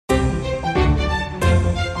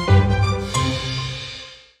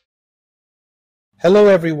Hello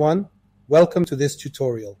everyone, welcome to this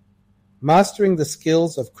tutorial. Mastering the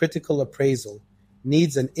skills of critical appraisal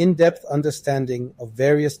needs an in-depth understanding of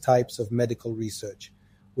various types of medical research,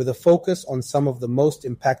 with a focus on some of the most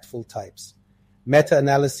impactful types: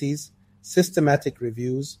 meta-analyses, systematic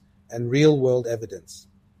reviews, and real-world evidence.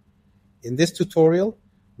 In this tutorial,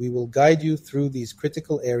 we will guide you through these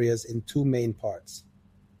critical areas in two main parts.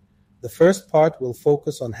 The first part will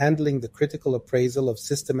focus on handling the critical appraisal of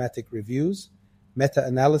systematic reviews,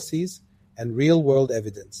 meta-analyses, and real-world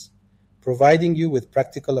evidence, providing you with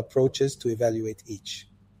practical approaches to evaluate each.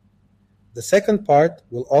 The second part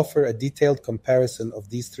will offer a detailed comparison of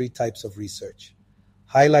these three types of research,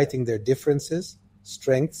 highlighting their differences,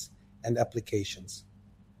 strengths, and applications.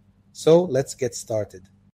 So let's get started.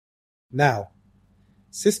 Now,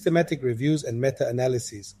 systematic reviews and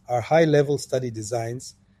meta-analyses are high-level study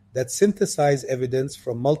designs that synthesize evidence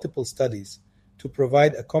from multiple studies to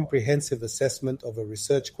provide a comprehensive assessment of a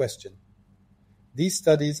research question. These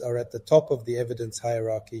studies are at the top of the evidence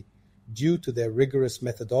hierarchy due to their rigorous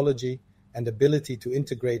methodology and ability to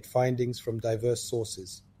integrate findings from diverse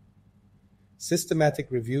sources. Systematic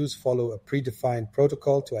reviews follow a predefined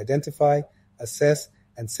protocol to identify, assess,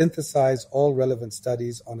 and synthesize all relevant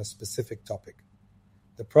studies on a specific topic.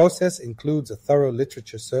 The process includes a thorough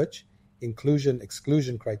literature search,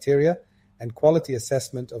 inclusion-exclusion criteria, and quality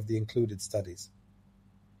assessment of the included studies.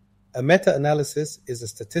 A meta-analysis is a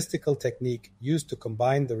statistical technique used to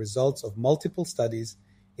combine the results of multiple studies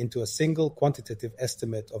into a single quantitative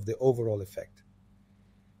estimate of the overall effect.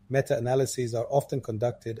 Meta-analyses are often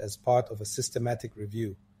conducted as part of a systematic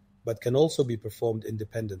review, but can also be performed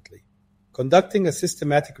independently. Conducting a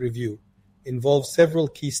systematic review involves several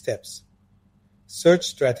key steps. Search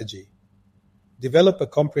strategy. Develop a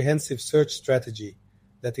comprehensive search strategy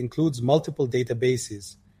that includes multiple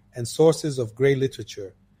databases and sources of gray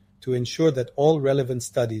literature to ensure that all relevant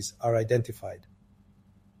studies are identified.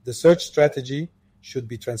 The search strategy should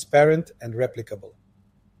be transparent and replicable.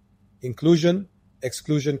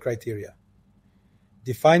 Inclusion-exclusion criteria.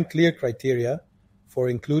 Define clear criteria for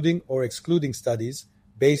including or excluding studies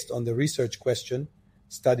based on the research question,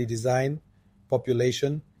 study design,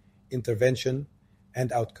 population, intervention,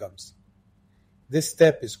 and outcomes. This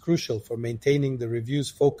step is crucial for maintaining the review's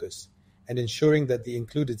focus and ensuring that the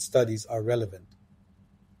included studies are relevant.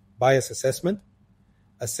 Bias assessment.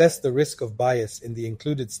 Assess the risk of bias in the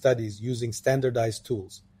included studies using standardized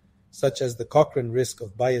tools, such as the Cochrane Risk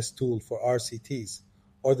of Bias tool for RCTs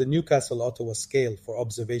or the Newcastle-Ottawa Scale for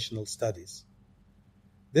observational studies.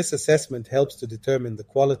 This assessment helps to determine the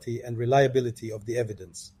quality and reliability of the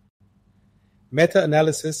evidence.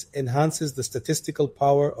 Meta-analysis enhances the statistical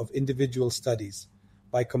power of individual studies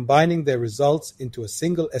by combining their results into a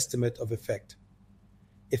single estimate of effect.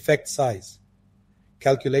 Effect size.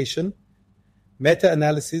 Calculation.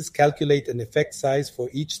 Meta-analyses calculate an effect size for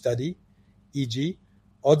each study, e.g.,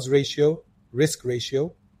 odds ratio, risk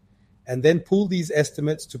ratio, and then pool these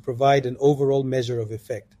estimates to provide an overall measure of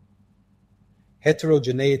effect.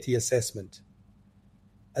 Heterogeneity assessment.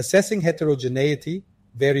 Assessing heterogeneity,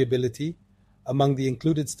 variability, among the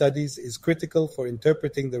included studies is critical for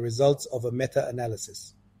interpreting the results of a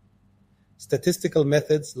meta-analysis. Statistical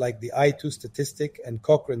methods like the I2 statistic and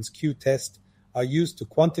Cochrane's Q test are used to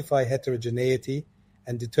quantify heterogeneity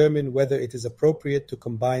and determine whether it is appropriate to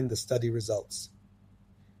combine the study results.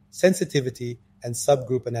 Sensitivity and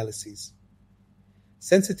subgroup analyses.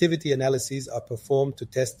 Sensitivity analyses are performed to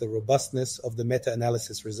test the robustness of the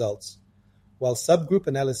meta-analysis results, while subgroup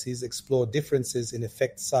analyses explore differences in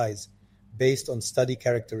effect size based on study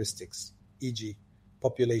characteristics, e.g.,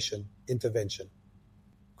 population, intervention.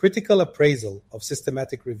 Critical appraisal of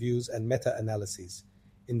systematic reviews and meta-analyses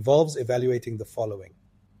involves evaluating the following.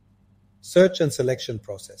 Search and selection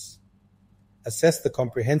process. Assess the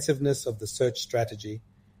comprehensiveness of the search strategy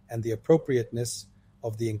and the appropriateness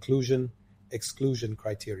of the inclusion-exclusion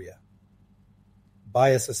criteria.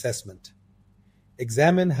 Bias assessment.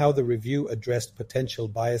 Examine how the review addressed potential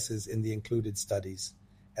biases in the included studies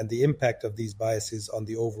and the impact of these biases on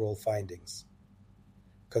the overall findings.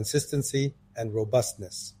 Consistency and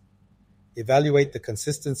robustness. Evaluate the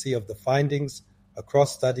consistency of the findings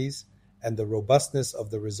across studies and the robustness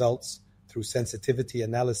of the results through sensitivity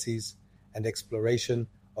analyses and exploration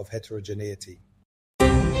of heterogeneity.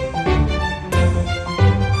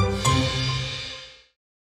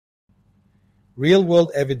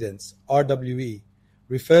 Real-world evidence, RWE,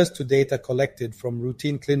 refers to data collected from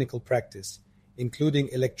routine clinical practice, including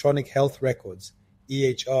electronic health records,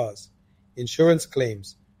 EHRs, insurance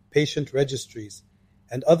claims, patient registries,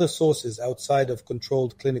 and other sources outside of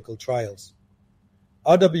controlled clinical trials.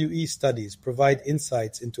 RWE studies provide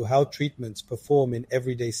insights into how treatments perform in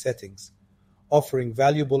everyday settings, offering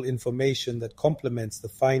valuable information that complements the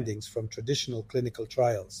findings from traditional clinical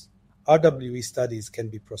trials. RWE studies can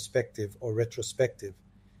be prospective or retrospective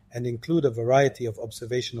and include a variety of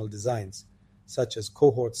observational designs, such as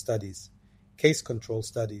cohort studies, case control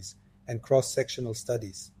studies, and cross-sectional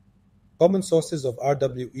studies. Common sources of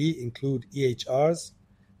RWE include EHRs,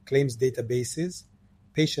 claims databases,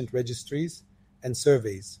 patient registries, and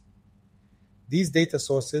surveys. These data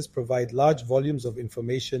sources provide large volumes of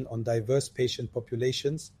information on diverse patient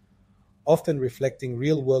populations, often reflecting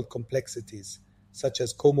real-world complexities such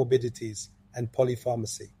as comorbidities and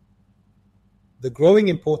polypharmacy. The growing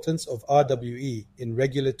importance of RWE in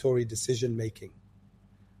regulatory decision-making.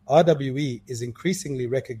 RWE is increasingly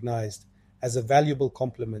recognized as a valuable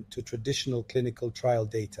complement to traditional clinical trial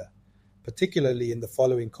data, particularly in the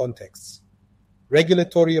following contexts.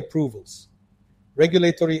 Regulatory approvals.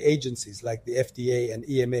 Regulatory agencies like the FDA and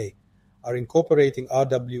EMA are incorporating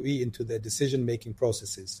RWE into their decision-making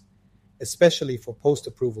processes, especially for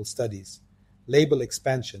post-approval studies, label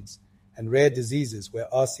expansions, and rare diseases where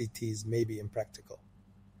RCTs may be impractical.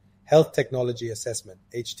 Health Technology Assessment,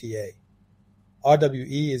 HTA.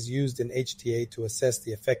 RWE is used in HTA to assess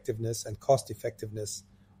the effectiveness and cost-effectiveness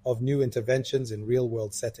of new interventions in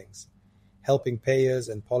real-world settings, helping payers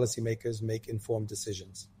and policymakers make informed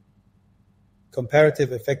decisions.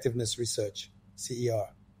 Comparative Effectiveness Research, CER.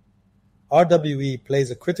 RWE plays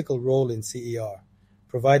a critical role in CER,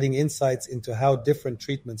 providing insights into how different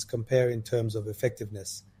treatments compare in terms of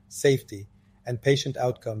effectiveness, safety, and patient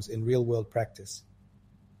outcomes in real-world practice.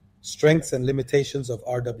 Strengths and limitations of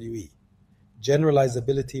RWE.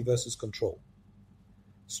 Generalizability versus control.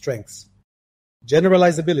 Strengths.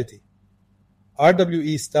 Generalizability.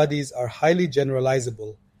 RWE studies are highly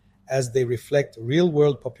generalizable as they reflect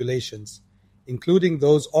real-world populations, including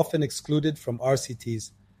those often excluded from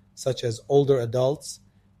RCTs, such as older adults,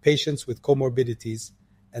 patients with comorbidities,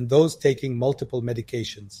 and those taking multiple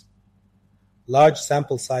medications. Large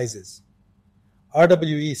sample sizes.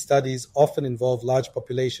 RWE studies often involve large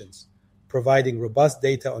populations, providing robust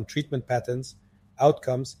data on treatment patterns,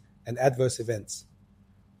 outcomes, and adverse events.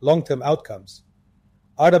 Long-term outcomes.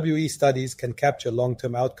 RWE studies can capture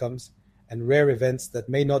long-term outcomes and rare events that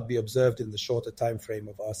may not be observed in the shorter time frame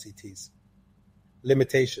of RCTs.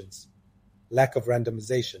 Limitations. Lack of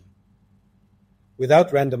randomization.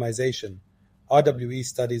 Without randomization, RWE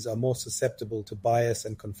studies are more susceptible to bias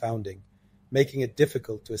and confounding, making it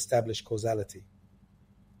difficult to establish causality.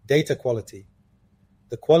 Data quality.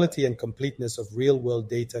 The quality and completeness of real-world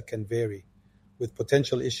data can vary, with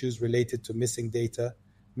potential issues related to missing data,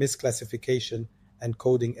 misclassification, and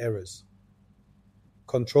coding errors.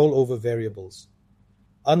 Control over variables.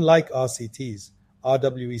 Unlike RCTs,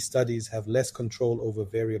 RWE studies have less control over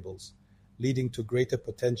variables, leading to greater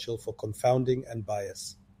potential for confounding and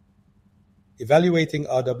bias. Evaluating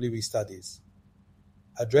RWE studies.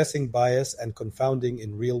 Addressing bias and confounding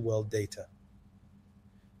in real-world data.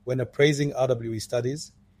 When appraising RWE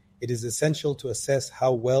studies, it is essential to assess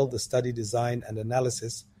how well the study design and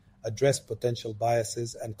analysis address potential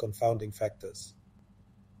biases and confounding factors.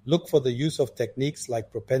 Look for the use of techniques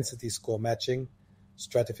like propensity score matching,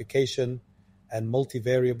 stratification, and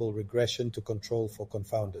multivariable regression to control for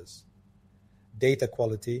confounders. Data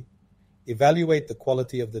quality. Evaluate the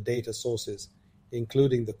quality of the data sources,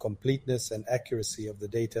 including the completeness and accuracy of the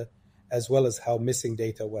data, as well as how missing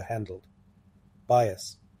data were handled.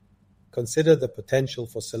 Bias. Consider the potential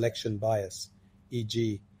for selection bias,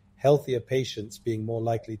 e.g., healthier patients being more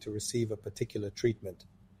likely to receive a particular treatment,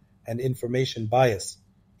 and information bias,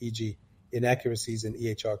 e.g., inaccuracies in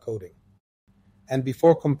EHR coding. And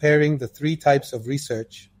before comparing the three types of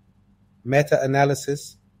research,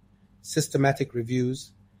 meta-analysis, systematic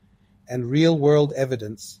reviews, and real-world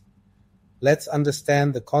evidence, let's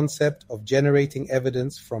understand the concept of generating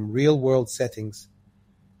evidence from real-world settings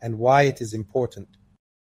and why it is important.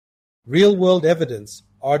 Real-world evidence,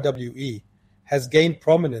 RWE, has gained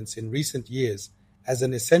prominence in recent years as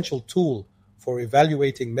an essential tool for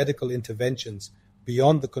evaluating medical interventions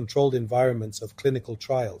beyond the controlled environments of clinical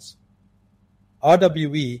trials.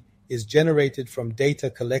 RWE is generated from data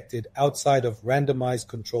collected outside of randomized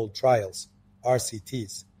controlled trials,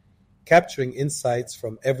 RCTs, capturing insights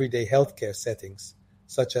from everyday healthcare settings,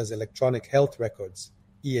 such as electronic health records,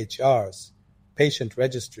 EHRs, patient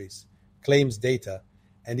registries, claims data,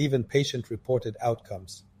 and even patient-reported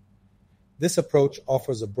outcomes. This approach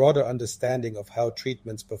offers a broader understanding of how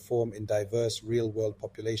treatments perform in diverse real-world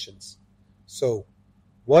populations. So,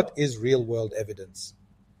 what is real-world evidence?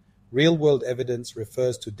 Real-world evidence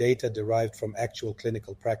refers to data derived from actual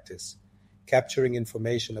clinical practice, capturing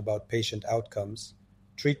information about patient outcomes,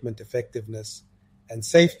 treatment effectiveness, and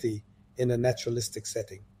safety in a naturalistic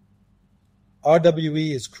setting.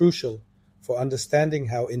 RWE is crucial for understanding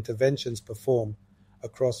how interventions perform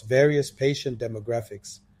across various patient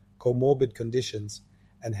demographics, comorbid conditions,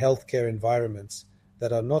 and healthcare environments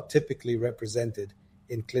that are not typically represented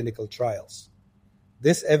in clinical trials.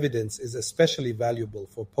 This evidence is especially valuable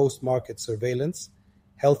for post-market surveillance,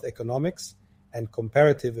 health economics, and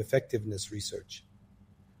comparative effectiveness research.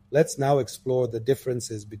 Let's now explore the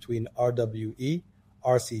differences between RWE,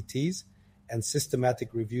 RCTs, and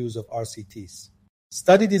systematic reviews of RCTs.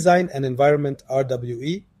 Study design and environment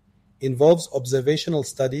RWE involves observational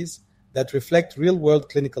studies that reflect real-world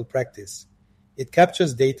clinical practice. It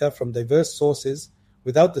captures data from diverse sources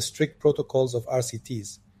without the strict protocols of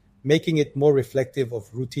RCTs, making it more reflective of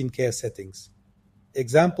routine care settings.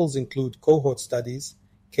 Examples include cohort studies,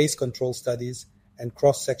 case control studies, and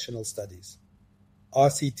cross-sectional studies.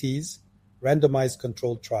 RCTs, randomized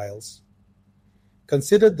controlled trials.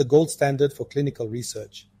 Considered the gold standard for clinical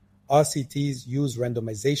research, RCTs use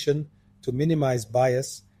randomization to minimize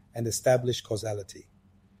bias and establish causality.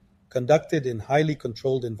 Conducted in highly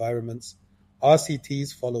controlled environments,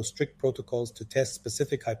 RCTs follow strict protocols to test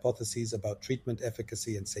specific hypotheses about treatment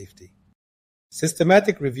efficacy and safety.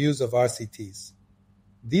 Systematic reviews of RCTs.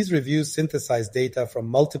 These reviews synthesize data from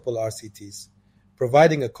multiple RCTs,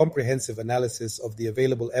 providing a comprehensive analysis of the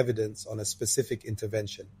available evidence on a specific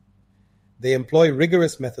intervention. They employ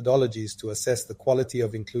rigorous methodologies to assess the quality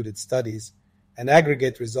of included studies and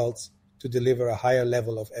aggregate results to deliver a higher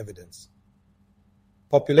level of evidence.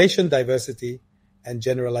 Population diversity and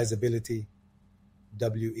generalizability,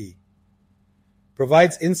 WE,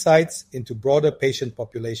 provides insights into broader patient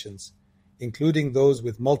populations, including those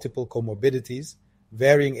with multiple comorbidities,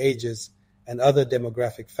 varying ages, and other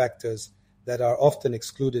demographic factors that are often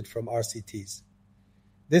excluded from RCTs.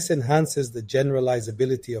 This enhances the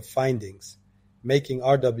generalizability of findings, making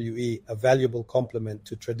RWE a valuable complement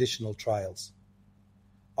to traditional trials.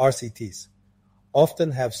 RCTs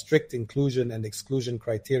often have strict inclusion and exclusion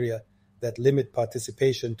criteria that limit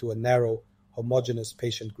participation to a narrow, homogeneous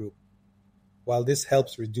patient group. While this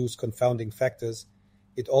helps reduce confounding factors,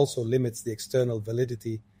 it also limits the external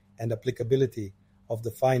validity and applicability of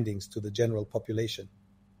the findings to the general population.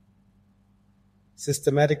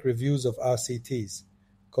 Systematic reviews of RCTs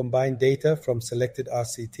combine data from selected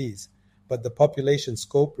RCTs, but the population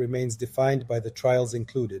scope remains defined by the trials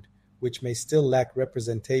included, which may still lack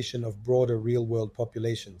representation of broader real-world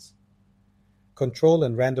populations. Control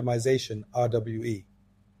and randomization RWE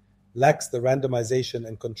lacks the randomization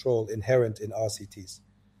and control inherent in RCTs,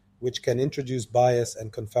 which can introduce bias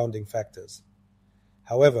and confounding factors.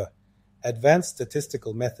 However, advanced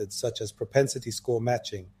statistical methods such as propensity score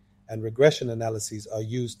matching and regression analyses are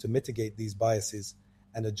used to mitigate these biases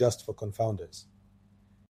and adjust for confounders.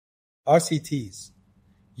 RCTs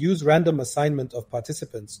use random assignment of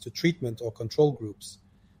participants to treatment or control groups,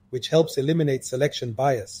 which helps eliminate selection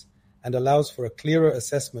bias and allows for a clearer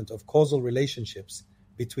assessment of causal relationships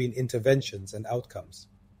between interventions and outcomes.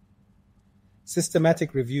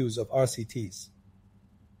 Systematic reviews of RCTs.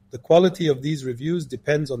 The quality of these reviews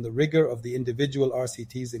depends on the rigor of the individual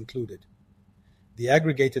RCTs included. The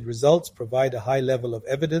aggregated results provide a high level of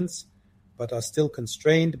evidence, but are still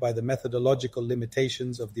constrained by the methodological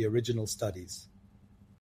limitations of the original studies.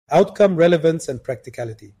 Outcome relevance and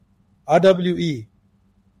practicality. RWE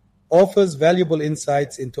offers valuable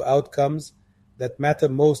insights into outcomes that matter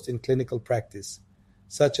most in clinical practice,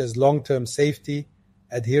 such as long-term safety,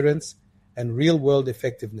 adherence, and real-world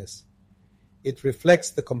effectiveness. It reflects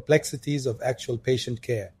the complexities of actual patient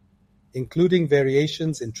care, including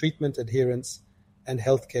variations in treatment adherence and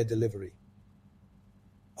healthcare delivery.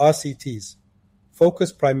 RCTs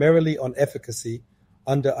focus primarily on efficacy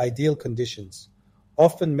under ideal conditions,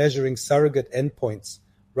 often measuring surrogate endpoints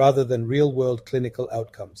rather than real-world clinical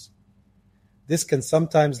outcomes. This can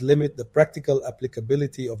sometimes limit the practical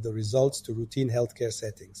applicability of the results to routine healthcare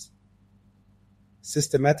settings.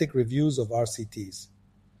 Systematic reviews of RCTs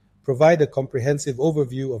provide a comprehensive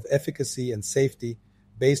overview of efficacy and safety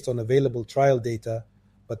based on available trial data,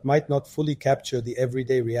 but might not fully capture the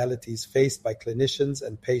everyday realities faced by clinicians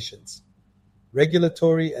and patients.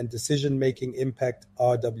 Regulatory and decision-making impact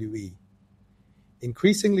RWE.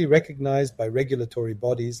 Increasingly recognized by regulatory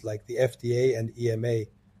bodies like the FDA and EMA,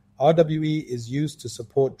 RWE is used to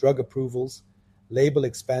support drug approvals, label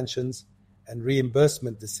expansions, and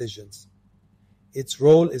reimbursement decisions. Its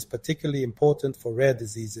role is particularly important for rare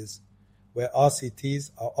diseases, where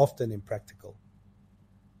RCTs are often impractical.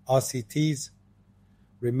 RCTs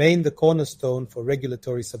remain the cornerstone for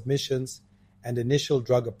regulatory submissions and initial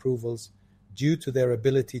drug approvals, due to their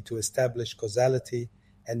ability to establish causality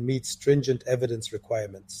and meet stringent evidence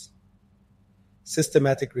requirements.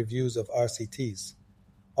 Systematic reviews of RCTs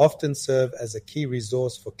often serve as a key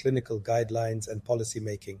resource for clinical guidelines and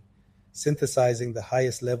policymaking, synthesizing the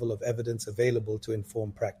highest level of evidence available to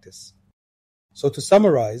inform practice. So to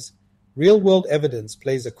summarize, real-world evidence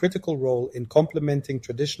plays a critical role in complementing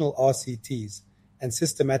traditional RCTs and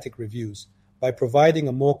systematic reviews by providing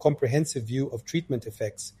a more comprehensive view of treatment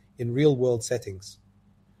effects in real-world settings.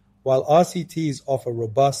 While RCTs offer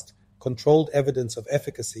robust, controlled evidence of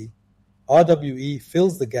efficacy, RWE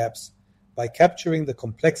fills the gaps by capturing the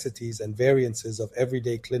complexities and variances of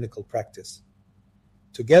everyday clinical practice.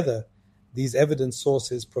 Together, these evidence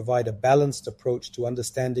sources provide a balanced approach to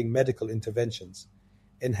understanding medical interventions,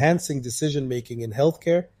 enhancing decision-making in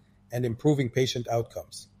healthcare and improving patient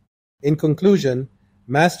outcomes. In conclusion,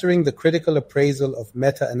 mastering the critical appraisal of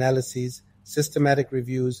meta-analyses, systematic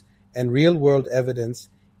reviews, and real-world evidence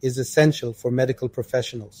is essential for medical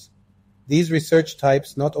professionals. These research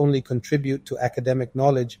types not only contribute to academic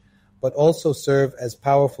knowledge, but also serve as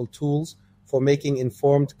powerful tools for making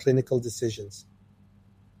informed clinical decisions.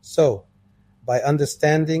 So, by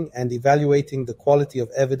understanding and evaluating the quality of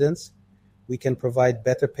evidence, we can provide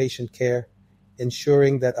better patient care,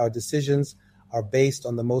 ensuring that our decisions are based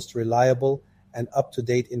on the most reliable and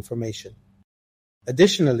up-to-date information.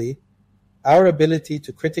 Additionally, our ability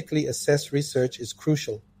to critically assess research is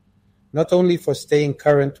crucial, not only for staying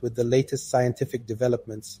current with the latest scientific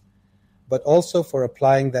developments, but also for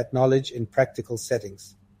applying that knowledge in practical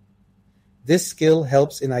settings. This skill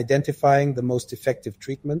helps in identifying the most effective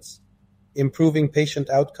treatments, improving patient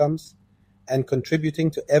outcomes, and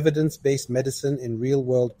contributing to evidence-based medicine in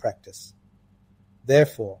real-world practice.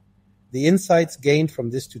 Therefore, the insights gained from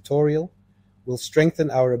this tutorial will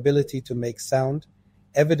strengthen our ability to make sound,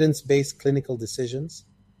 evidence-based clinical decisions,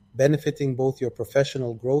 benefiting both your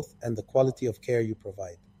professional growth and the quality of care you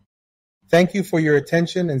provide. Thank you for your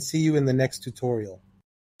attention and see you in the next tutorial.